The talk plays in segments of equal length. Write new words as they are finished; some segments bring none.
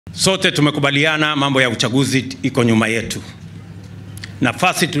Sote tumekubaliana mambo ya uchaguzi iko nyuma yetu.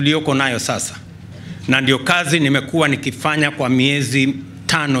 Nafasi tuliyoko nayo sasa, na ndio kazi nimekuwa nikifanya kwa miezi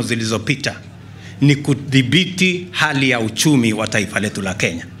 5 zilizopita, ni kudhibiti hali ya uchumi wa taifa letu la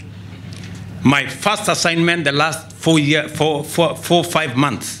Kenya. My first assignment the last 4-5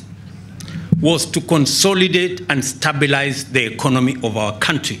 months was to consolidate and stabilize the economy of our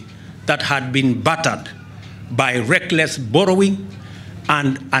country that had been battered by reckless borrowing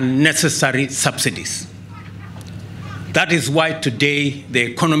and unnecessary subsidies. That is why today the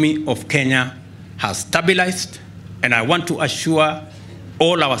economy of Kenya has stabilized, and I want to assure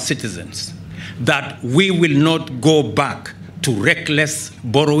all our citizens that we will not go back to reckless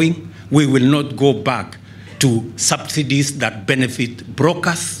borrowing. We will not go back to subsidies that benefit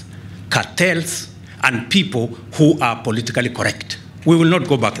brokers, cartels, and people who are politically correct. We will not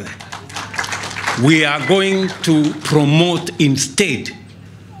go back there. We are going to promote instead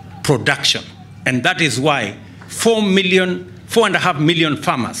production, and that is why 4.5 million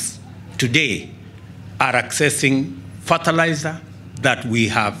farmers today are accessing fertilizer that we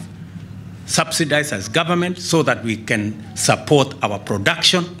have subsidized as government so that we can support our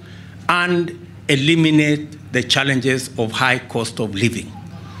production and eliminate the challenges of high cost of living.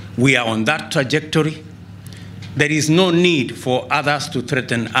 We are on that trajectory. There is no need for others to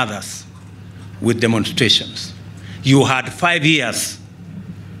threaten others with demonstrations. You had 5 years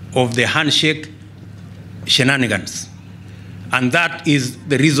of the handshake shenanigans, and that is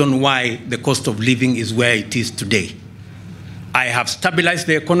the reason why the cost of living is where it is today. I have stabilized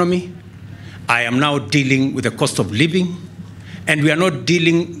the economy. I am now dealing with the cost of living, and we are not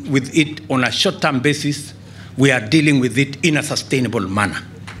dealing with it on a short-term basis. We are dealing with it in a sustainable manner.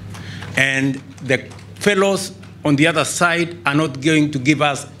 And the fellows on the other side are not going to give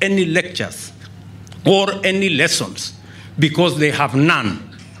us any lectures or any lessons because they have none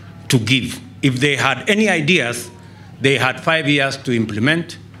to give. If they had any ideas, they had 5 years to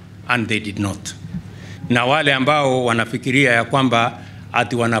implement, and they did not. Na wale ambao wanafikiria ya kwamba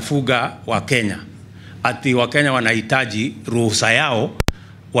ati wanafuga wa Kenya, ati wa Kenya wanahitaji ruhusa yao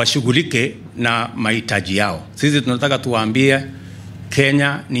washughulike na mahitaji yao. Sisi tunataka tuwaambie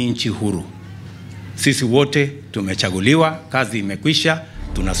Kenya ni nchi huru. Sisi wote tumechaguliwa, kazi imekwisha,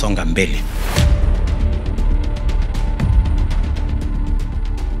 tunasonga mbele.